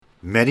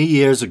Many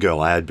years ago,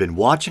 I had been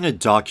watching a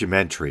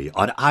documentary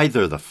on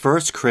either the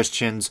first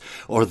Christians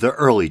or the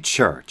early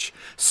church,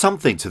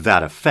 something to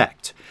that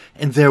effect,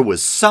 and there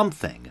was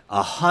something,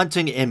 a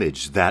haunting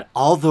image that,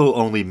 although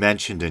only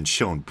mentioned and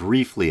shown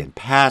briefly in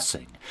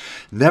passing,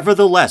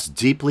 nevertheless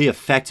deeply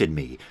affected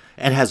me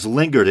and has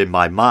lingered in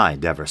my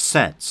mind ever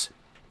since.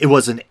 It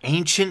was an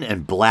ancient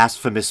and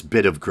blasphemous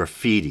bit of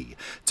graffiti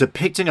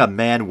depicting a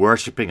man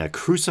worshipping a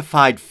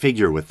crucified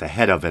figure with the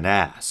head of an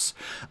ass.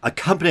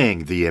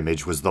 Accompanying the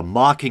image was the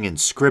mocking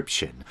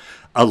inscription,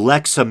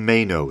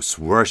 Alexamenos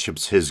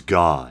worships his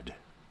god.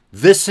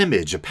 This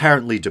image,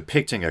 apparently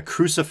depicting a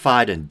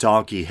crucified and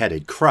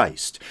donkey-headed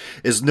Christ,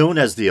 is known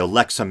as the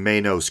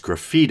Alexamenos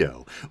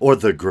Graffito, or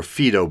the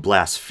Graffito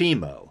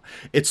Blasphemo.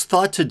 It's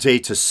thought to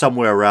date to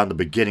somewhere around the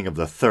beginning of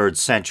the 3rd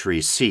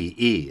century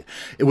CE.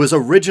 It was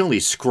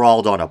originally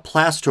scrawled on a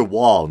plaster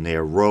wall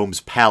near Rome's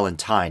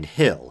Palatine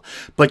Hill,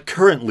 but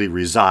currently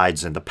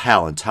resides in the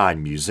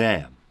Palatine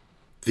Museum.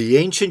 The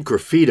ancient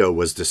graffito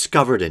was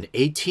discovered in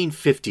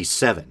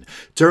 1857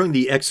 during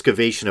the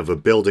excavation of a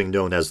building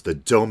known as the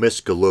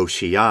Domus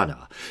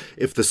Galatiana.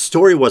 If the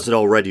story wasn't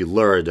already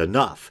lurid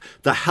enough,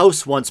 the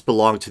house once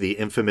belonged to the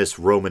infamous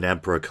Roman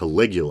Emperor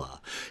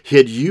Caligula. He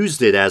had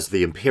used it as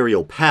the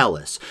imperial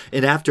palace,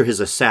 and after his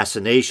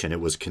assassination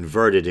it was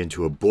converted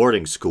into a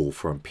boarding school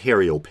for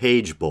imperial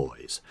page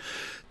boys.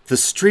 The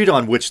street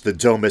on which the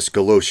Domus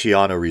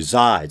Galatiana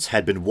resides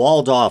had been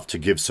walled off to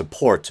give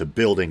support to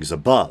buildings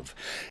above.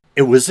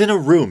 It was in a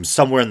room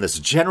somewhere in this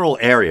general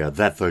area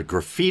that the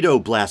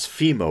Graffito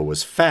Blasphemo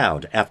was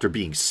found after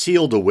being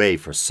sealed away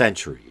for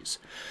centuries.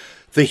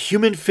 The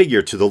human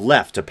figure to the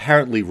left,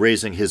 apparently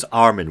raising his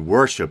arm in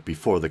worship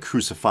before the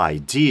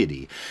crucified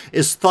deity,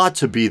 is thought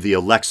to be the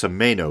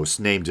Alexamenos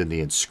named in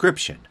the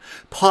inscription,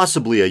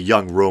 possibly a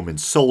young Roman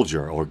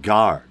soldier or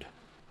guard.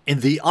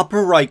 In the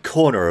upper right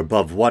corner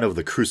above one of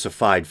the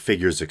crucified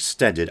figure's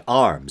extended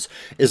arms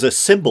is a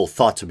symbol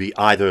thought to be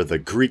either the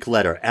Greek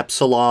letter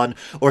epsilon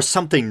or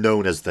something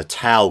known as the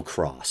tau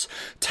cross,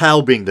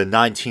 tau being the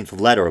 19th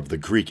letter of the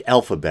Greek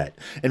alphabet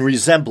and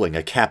resembling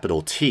a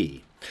capital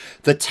T.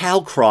 The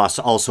tau cross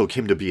also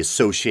came to be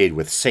associated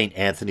with Saint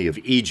Anthony of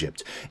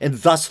Egypt and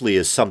thusly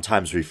is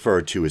sometimes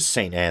referred to as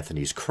Saint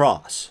Anthony's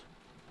cross.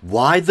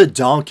 Why the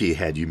donkey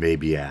head, you may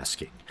be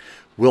asking?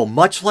 Well,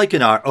 much like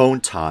in our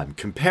own time,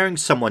 comparing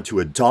someone to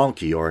a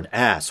donkey or an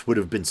ass would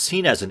have been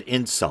seen as an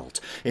insult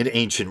in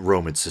ancient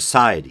Roman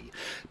society.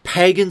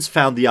 Pagans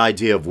found the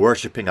idea of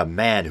worshipping a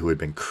man who had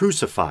been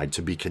crucified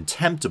to be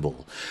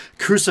contemptible.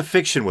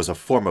 Crucifixion was a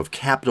form of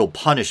capital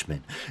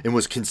punishment and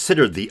was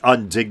considered the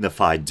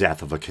undignified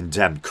death of a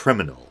condemned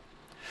criminal.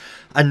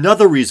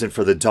 Another reason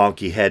for the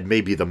donkey head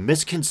may be the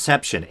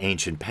misconception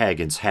ancient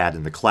pagans had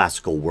in the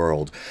classical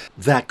world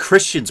that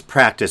Christians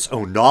practice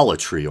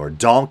onolatry or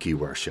donkey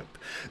worship,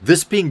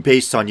 this being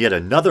based on yet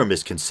another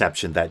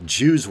misconception that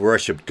Jews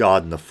worshipped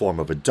God in the form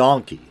of a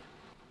donkey.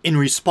 In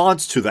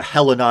response to the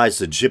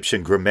Hellenized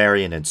Egyptian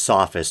grammarian and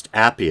sophist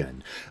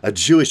Appian, a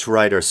Jewish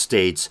writer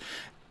states,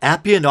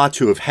 Appian ought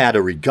to have had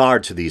a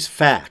regard to these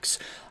facts,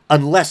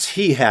 unless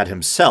he had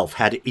himself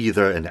had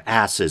either an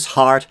ass's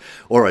heart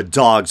or a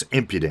dog's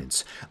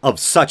impudence, of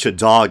such a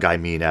dog I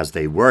mean as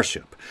they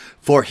worship.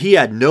 For he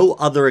had no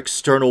other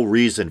external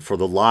reason for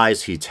the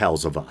lies he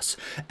tells of us.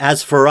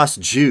 As for us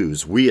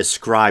Jews, we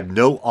ascribe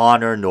no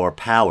honor nor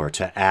power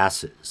to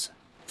asses.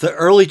 The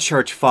early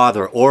church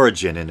father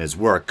Origen in his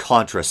work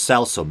Contra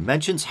Celsum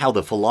mentions how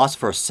the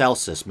philosopher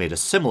Celsus made a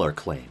similar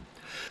claim.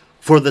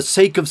 For the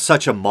sake of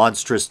such a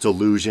monstrous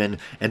delusion,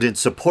 and in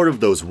support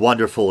of those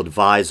wonderful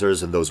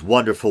advisers and those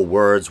wonderful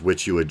words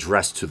which you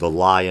addressed to the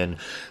lion,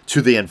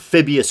 to the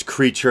amphibious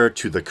creature,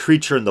 to the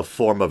creature in the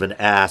form of an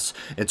ass,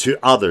 and to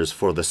others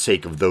for the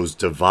sake of those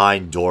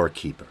divine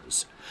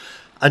doorkeepers.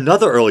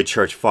 Another early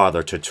church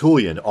father,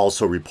 Tertullian,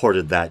 also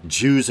reported that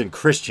Jews and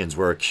Christians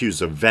were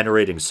accused of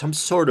venerating some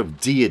sort of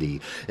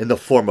deity in the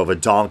form of a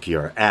donkey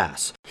or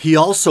ass. He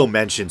also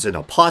mentions an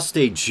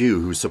apostate Jew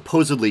who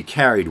supposedly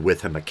carried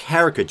with him a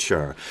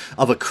caricature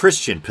of a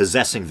Christian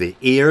possessing the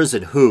ears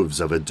and hooves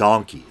of a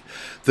donkey.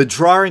 The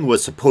drawing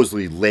was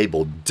supposedly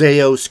labeled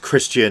Deus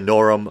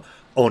Christianorum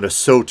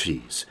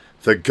Onosotes,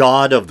 the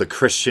God of the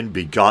Christian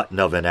begotten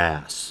of an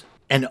ass.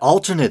 An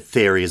alternate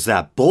theory is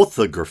that both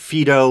the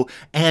graffito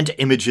and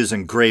images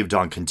engraved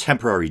on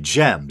contemporary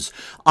gems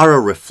are a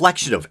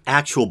reflection of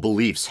actual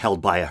beliefs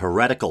held by a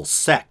heretical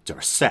sect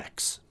or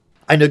sects.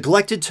 I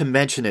neglected to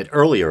mention it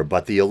earlier,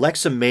 but the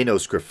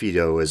Alexamenos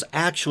graffito is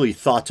actually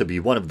thought to be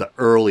one of the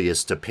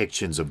earliest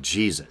depictions of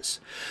Jesus,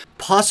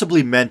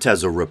 possibly meant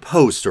as a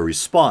riposte or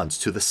response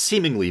to the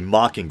seemingly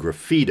mocking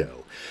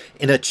graffito.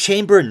 In a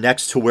chamber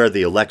next to where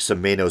the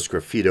Alexamenos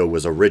graffito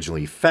was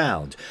originally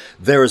found,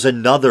 there is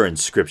another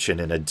inscription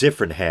in a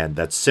different hand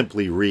that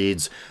simply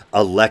reads,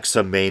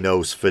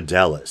 Alexamenos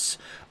Fidelis.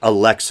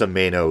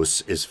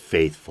 Alexamenos is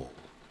faithful.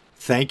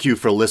 Thank you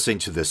for listening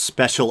to this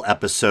special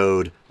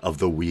episode of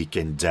The Week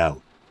in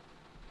Doubt.